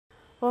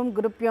ஓம்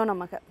குருப்யோ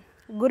நமக.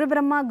 குரு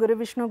பிரம்மா குரு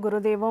விஷ்ணு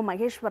குருதேவோ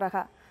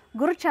மகேஸ்வரக.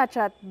 குரு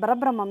சாட்சாத்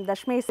பரபிரம்மம்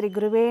தஸ்மை ஸ்ரீ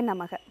குருவே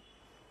நமக.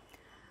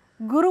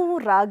 குரு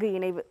ராகு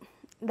இணைவு.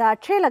 இந்த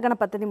அட்சய லக்ன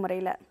பத்ததி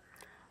முறையில்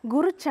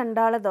குரு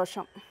சண்டால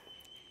தோஷம்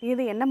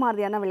இது என்ன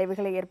மாதிரியான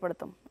விளைவுகளை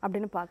ஏற்படுத்தும்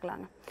அப்படின்னு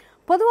பார்க்கலாங்க.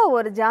 பொதுவாக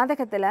ஒரு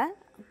ஜாதகத்தில்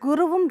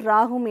குருவும்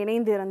ராகுவும்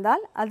இணைந்து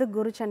இருந்தால் அது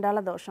குரு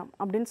சண்டால தோஷம்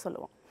அப்படின்னு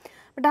சொல்லுவோம்.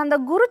 பட் அந்த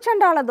குரு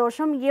சண்டால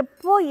தோஷம்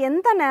எப்போ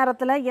எந்த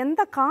நேரத்தில்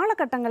எந்த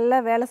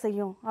காலகட்டங்களில் வேலை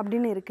செய்யும்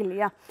அப்படின்னு இருக்கு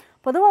இல்லையா.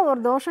 பொதுவாக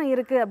ஒரு தோஷம்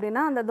இருக்குது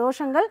அப்படின்னா அந்த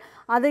தோஷங்கள்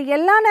அது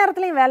எல்லா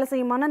நேரத்துலையும் வேலை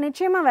செய்யுமானா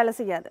நிச்சயமாக வேலை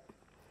செய்யாது.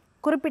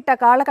 குறிப்பிட்ட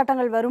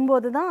காலகட்டங்கள்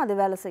வரும்போது தான் அது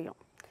வேலை செய்யும்.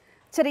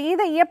 சரி,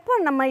 இதை எப்போ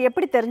நம்ம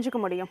எப்படி தெரிஞ்சுக்க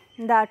முடியும்?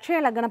 இந்த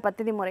அட்சய லக்ன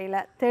பத்ததி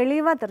முறையில்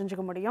தெளிவாக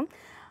தெரிஞ்சுக்க முடியும்.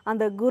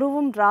 அந்த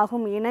குருவும்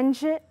ராகும்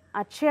இணைஞ்சு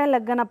அட்சய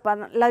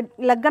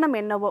லக்னம்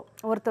என்னவோ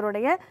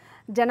ஒருத்தருடைய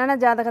ஜனன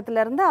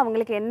ஜாதகத்திலேருந்து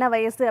அவங்களுக்கு என்ன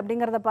வயசு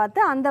அப்படிங்கிறத பார்த்து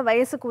அந்த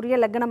வயசுக்குரிய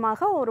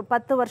லக்னமாக ஒரு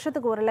 10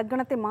 வருஷத்துக்கு ஒரு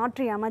லக்னத்தை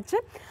மாற்றி அமைச்சு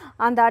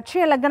அந்த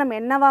அட்சய லக்னம்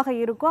என்னவாக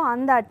இருக்கோ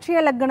அந்த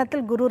அட்சய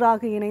லக்னத்தில் குரு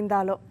ராகு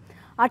இணைந்தாலோ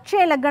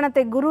அட்சய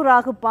லக்னத்தை குரு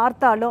ராகு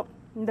பார்த்தாலோ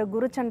இந்த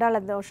குரு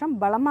சண்டால தோஷம்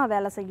பலமாக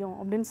வேலை செய்யும்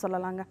அப்படின்னு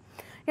சொல்லலாங்க.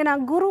 ஏன்னா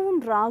குருவும்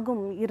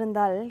ராகும்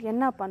இருந்தால்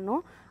என்ன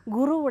பண்ணும்,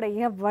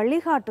 குருவுடைய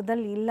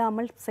வழிகாட்டுதல்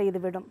இல்லாமல்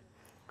செய்துவிடும்.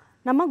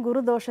 நம்ம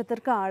குரு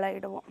தோஷத்திற்கு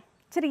ஆளாயிடுவோம்.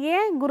 சரி,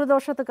 ஏன் குரு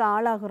தோஷத்துக்கு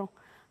ஆளாகிறோம்?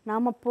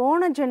 நாம்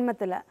போன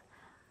ஜென்மத்தில்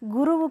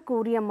குருவுக்கு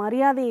உரிய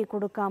மரியாதையை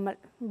கொடுக்காமல்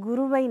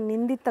குருவை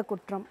நிந்தித்த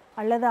குற்றம்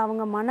அல்லது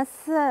அவங்க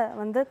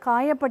மனசை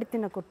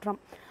காயப்படுத்தின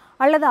குற்றம்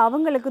அல்லது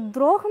அவங்களுக்கு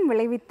துரோகம்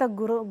விளைவித்த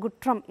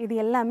குற்றம் இது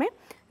எல்லாமே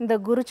இந்த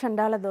குரு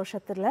சண்டால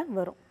தோஷத்தில்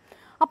வரும்.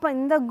 அப்போ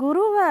இந்த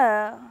குருவை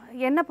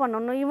என்ன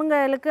பண்ணணும்,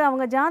 இவங்களுக்கு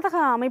அவங்க ஜாதக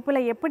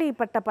அமைப்பில்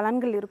எப்படிப்பட்ட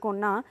பலன்கள்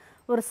இருக்கும்னா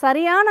ஒரு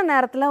சரியான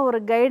நேரத்தில் ஒரு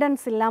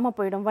கைடன்ஸ் இல்லாமல்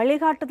போயிடும்,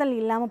 வழிகாட்டுதல்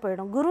இல்லாமல்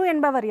போயிடும். குரு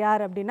என்பவர்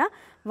யார் அப்படின்னா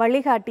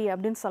வழிகாட்டி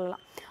அப்படின்னு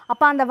சொல்லலாம்.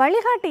 அப்போ அந்த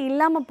வழிகாட்டி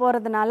இல்லாமல்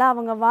போகிறதுனால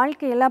அவங்க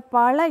வாழ்க்கையில்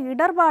பல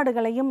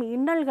இடர்பாடுகளையும்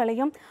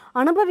இன்னல்களையும்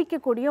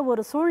அனுபவிக்கக்கூடிய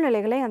ஒரு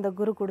சூழ்நிலைகளை அந்த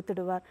குரு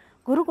கொடுத்துடுவார்.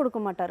 குரு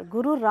கொடுக்க மாட்டார்,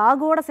 குரு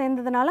ராகுவோடு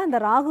சேர்ந்ததுனால அந்த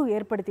ராகு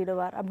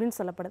ஏற்படுத்திடுவார் அப்படின்னு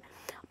சொல்லப்படுது.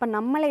 அப்போ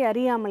நம்மளை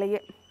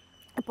அறியாமலேயே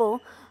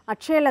இப்போது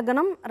அட்சய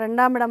லக்னம்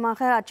 2ஆம் இடமாக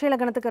அட்சய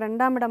லக்னத்துக்கு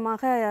 2ஆம்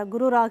இடமாக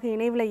குரு ராகு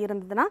இணைவில்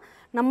இருந்ததுன்னா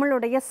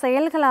நம்மளுடைய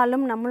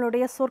செயல்களாலும்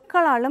நம்மளுடைய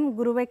சொற்களாலும்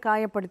குருவை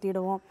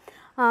காயப்படுத்திடுவோம்.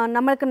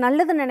 நம்மளுக்கு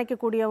நல்லது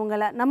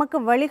நினைக்கக்கூடியவங்களை நமக்கு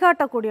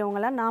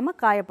வழிகாட்டக்கூடியவங்களை நாம்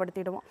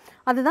காயப்படுத்திடுவோம்.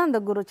 அதுதான் இந்த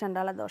குரு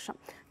சண்டால தோஷம்.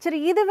 சரி,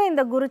 இதுவே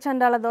இந்த குரு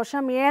சண்டால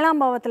தோஷம் 7ஆம்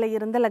பாவத்தில்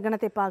இருந்த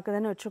லக்னத்தை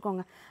பார்க்குதுன்னு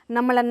வச்சுக்கோங்க.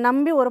 நம்மளை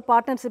நம்பி ஒரு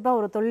பார்ட்னர்ஷிப்பாக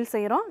ஒரு தொழில்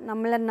செய்கிறோம்,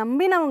 நம்மளை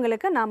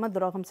நம்பினவங்களுக்கு நாம்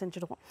துரோகம்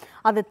செஞ்சுருக்கோம்.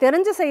 அது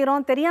தெரிஞ்சு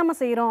செய்கிறோம் தெரியாமல்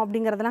செய்கிறோம்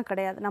அப்படிங்கிறதுலாம்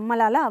கிடையாது.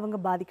 நம்மளால் அவங்க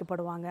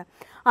பாதிக்கப்படுவாங்க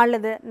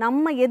அல்லது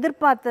நம்ம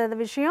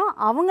எதிர்பார்த்த விஷயம்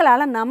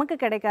அவங்களால நமக்கு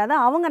கிடைக்காது,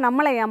 அவங்க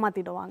நம்மளை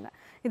ஏமாற்றிடுவாங்க.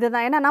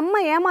 இதுதான், ஏன்னா நம்ம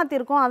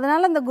ஏமாற்றிருக்கோம்,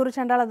 அதனால் இந்த குரு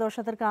சண்டால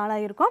தோஷத்திற்கு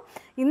ஆளாயிருக்கோம்.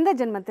 இந்த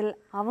ஜென்மத்தில்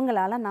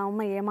அவங்களால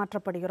நாம்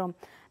ஏமாற்றப்படுகிறோம்.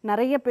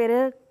 நிறைய பேர்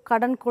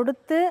கடன்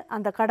கொடுத்து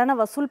அந்த கடனை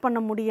வசூல் பண்ண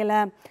முடியலை,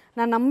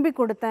 நான் நம்பி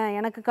கொடுத்தேன்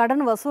எனக்கு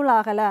கடன் வசூல்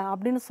ஆகலை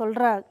அப்படின்னு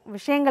சொல்கிற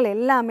விஷயங்கள்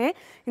எல்லாமே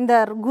இந்த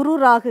குரு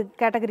ராகு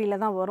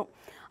கேட்டகரியில் தான் வரும்.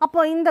 அப்போ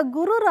இந்த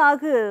குரு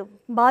ராகு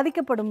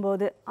பாதிக்கப்படும்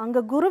போது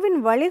அங்கே குருவின்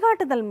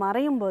வழிகாட்டுதல்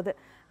மறையும் போது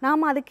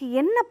நாம் அதுக்கு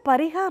என்ன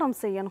பரிகாரம்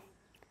செய்யணும்?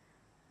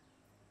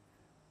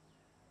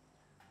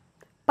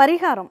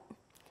 பரிகாரம்,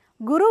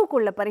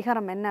 குருவுக்குள்ள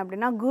பரிகாரம் என்ன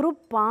அப்படின்னா குரு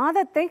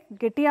பாதத்தை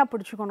கெட்டியாக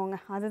பிடிச்சிக்கணுங்க.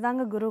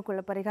 அதுதாங்க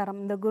குருவுக்குள்ள பரிகாரம்,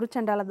 இந்த குரு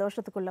சண்டால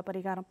தோஷத்துக்குள்ள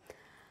பரிகாரம்.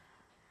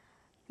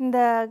 இந்த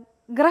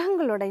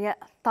கிரகங்களுடைய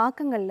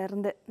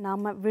தாக்கங்கள்லேருந்து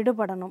நாம்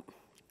விடுபடணும்,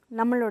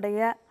 நம்மளுடைய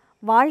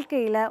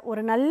வாழ்க்கையில்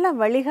ஒரு நல்ல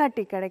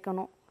வழிகாட்டி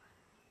கிடைக்கணும்,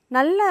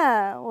 நல்ல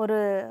ஒரு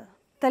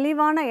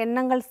தெளிவான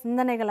எண்ணங்கள்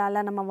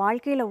சிந்தனைகளால் நம்ம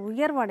வாழ்க்கையில்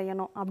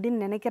உயர்வடையணும்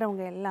அப்படின்னு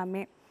நினைக்கிறவங்க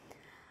எல்லாமே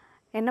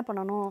என்ன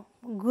பண்ணணும்,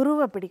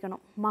 குருவை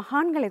பிடிக்கணும்,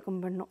 மகான்களை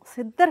கும்பிடணும்,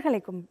 சித்தர்களை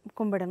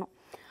கும்பிடணும்.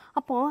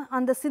 அப்போது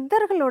அந்த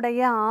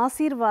சித்தர்களுடைய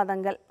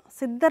ஆசீர்வாதங்கள்,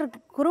 சித்தர்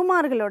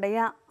குருமார்களுடைய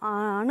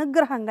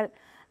அனுகிரகங்கள்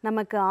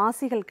நமக்கு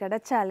ஆசிகள்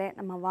கிடைச்சாலே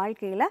நம்ம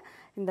வாழ்க்கையில்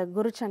இந்த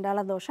குரு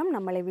சண்டால தோஷம்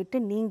நம்மளை விட்டு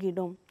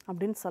நீங்கிடும்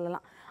அப்படின்னு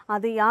சொல்லலாம்.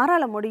 அது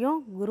யாரால் முடியும்?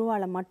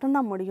 குருவால்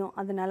மட்டும்தான் முடியும்.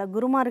 அதனால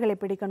குருமார்களை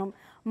பிடிக்கணும்,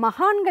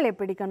 மகான்களை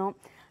பிடிக்கணும்,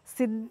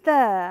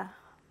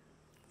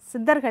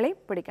 சித்தர்களை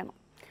பிடிக்கணும்.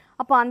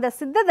 அப்போ அந்த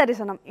சித்த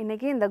தரிசனம்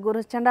இன்றைக்கி இந்த குரு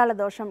சண்டால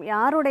தோஷம்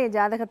யாருடைய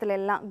ஜாதகத்தில்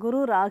எல்லாம் குரு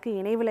ராகு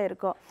இணைவில்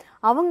இருக்கோ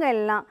அவங்க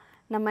எல்லாம்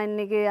நம்ம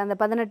இன்றைக்கி அந்த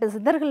 18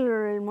 சித்தர்கள்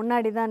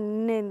முன்னாடி தான்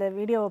நின்று இந்த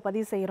வீடியோவை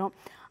பதிவு செய்கிறோம்.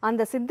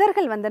 அந்த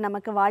சித்தர்கள்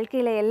நமக்கு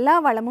வாழ்க்கையில் எல்லா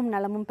வளமும்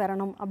நலமும்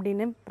பெறணும்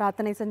அப்படின்னு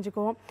பிரார்த்தனை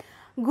செஞ்சுக்குவோம்.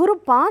 குரு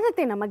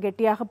பாதத்தை நம்ம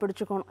கெட்டியாக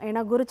பிடிச்சிக்கணும்.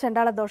 ஏன்னா குரு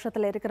சண்டால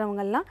தோஷத்தில்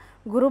இருக்கிறவங்கெல்லாம்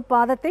குரு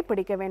பாதத்தை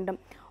பிடிக்க வேண்டும்.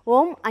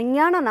 ஓம்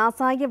அஞ்ஞான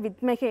நாசாய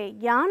வித்மகே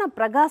ஞான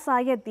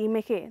பிரகாசாய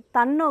தீமகே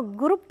தன்னோ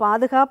குரு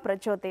பாதுகா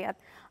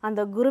பிரச்சோதயாத்.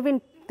 அந்த குருவின்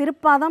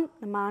திருப்பாதம்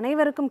நம்ம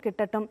அனைவருக்கும்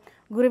கிட்டட்டும்.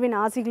 குருவின்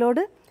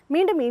ஆசிகளோடு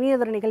மீண்டும்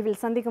இனியதொரு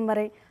நிகழ்வில் சந்திக்கும்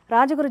வரை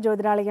ராஜகுரு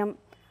ஜோதிடாலயம்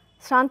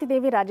சாந்தி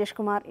தேவி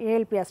ராஜேஷ்குமார்,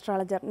 ALP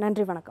அஸ்ட்ராலஜர்.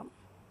 நன்றி, வணக்கம்.